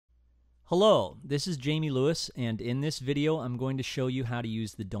Hello, this is Jamie Lewis, and in this video I'm going to show you how to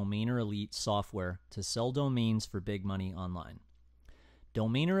use the DomainerElite software to sell domains for big money online.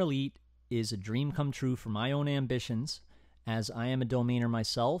 DomainerElite is a dream come true for my own ambitions, as I am a domainer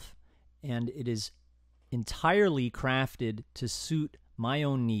myself, and it is entirely crafted to suit my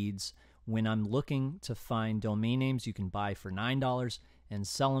own needs when I'm looking to find domain names you can buy for $9 and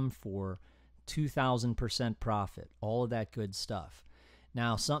sell them for 2,000% profit, all of that good stuff.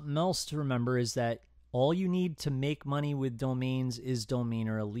 Now, something else to remember is that all you need to make money with domains is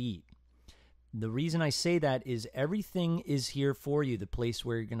DomainerElite. The reason I say that is everything is here for you. The place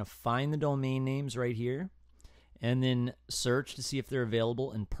where you're going to find the domain names right here, and then search to see if they're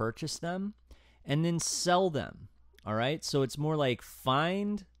available and purchase them, and then sell them. All right? So it's more like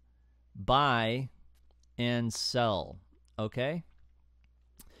find, buy, and sell. Okay?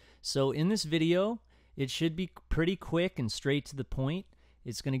 So in this video, it should be pretty quick and straight to the point.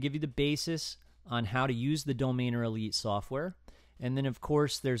 It's going to give you the basis on how to use the DomainerElite software. And then, of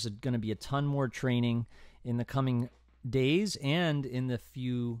course, there's going to be a ton more training in the coming days and in the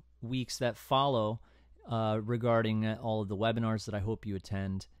few weeks that follow regarding all of the webinars that I hope you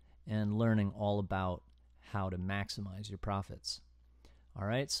attend and learning all about how to maximize your profits. All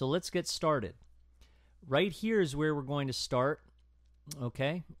right, so let's get started. Right here is where we're going to start.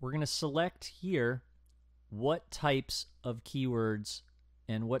 Okay, we're going to select here what types of keywords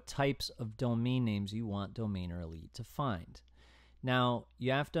and what types of domain names you want DomainerElite to find. Now,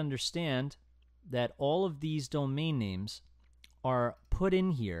 you have to understand that all of these domain names are put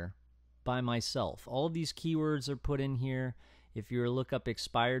in here by myself. All of these keywords are put in here. If you were to look up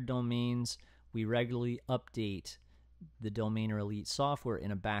expired domains, we regularly update the DomainerElite software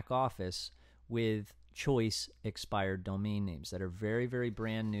in a back office with choice expired domain names that are very, very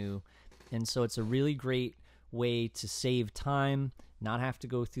brand new. And so it's a really great way to save time, not have to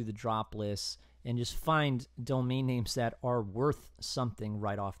go through the drop lists, and just find domain names that are worth something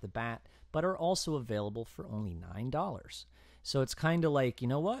right off the bat, but are also available for only $9. So it's kind of like, you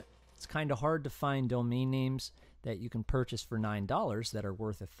know what? It's kind of hard to find domain names that you can purchase for $9 that are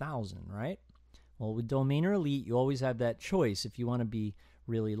worth $1,000, right? Well, with DomainerElite, you always have that choice. If you want to be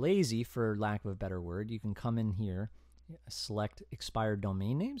really lazy, for lack of a better word, you can come in here, select expired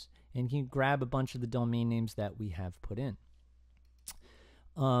domain names, and you can grab a bunch of the domain names that we have put in.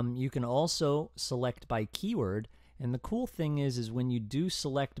 You can also select by keyword, and the cool thing is when you do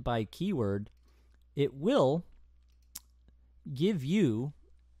select by keyword, it will give you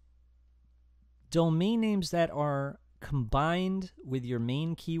domain names that are combined with your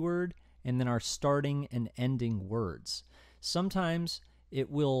main keyword and then are starting and ending words. Sometimes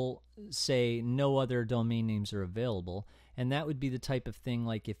it will say no other domain names are available, and that would be the type of thing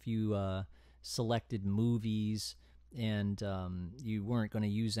like if you selected movies and you weren't going to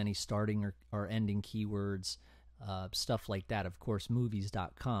use any starting or ending keywords, stuff like that. Of course,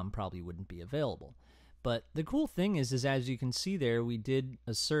 movies.com probably wouldn't be available. But the cool thing is as you can see there, we did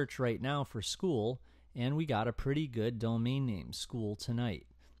a search right now for school, and we got a pretty good domain name, School Tonight.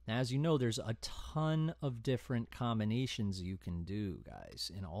 As you know, there's a ton of different combinations you can do, guys,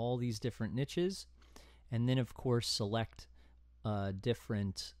 in all these different niches. And then, of course, select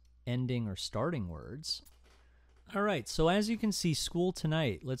different ending or starting words. All right, so as you can see, School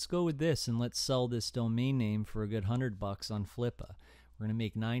Tonight, let's go with this and let's sell this domain name for a good $100 on Flippa. We're going to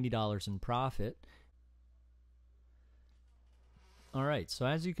make $90 in profit. All right, so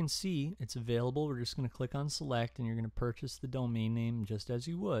as you can see, it's available. We're just going to click on select, and you're going to purchase the domain name just as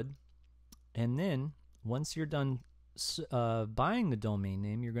you would. And then once you're done buying the domain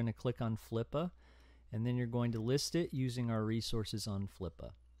name, you're going to click on Flippa, and then you're going to list it using our resources on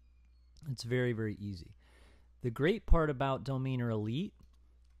Flippa. It's very, very easy. The great part about DomainerElite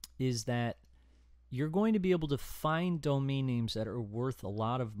is that you're going to be able to find domain names that are worth a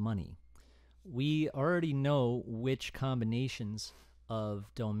lot of money. We already know which combinations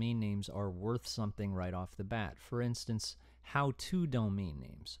of domain names are worth something right off the bat. For instance, how-to domain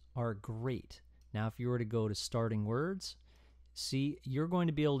names are great. Now, if you were to go to starting words, see, you're going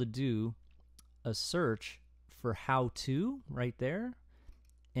to be able to do a search for how-to right there,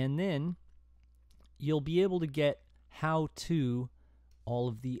 and then you'll be able to get how-to all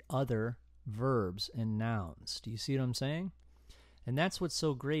of the other verbs and nouns. Do you see what I'm saying? And that's what's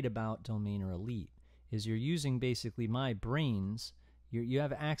so great about DomainerElite, is you're using basically my brains. You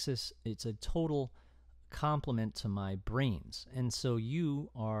have access, it's a total complement to my brains. And so you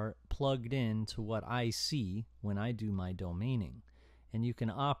are plugged in to what I see when I do my domaining. And you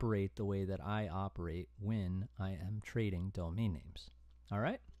can operate the way that I operate when I am trading domain names. All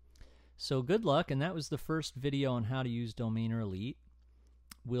right? So good luck, and that was the first video on how to use DomainerElite.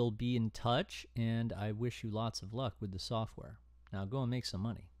 will be in touch, and I wish you lots of luck with the software. Now go and make some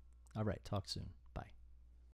money. All right, talk soon.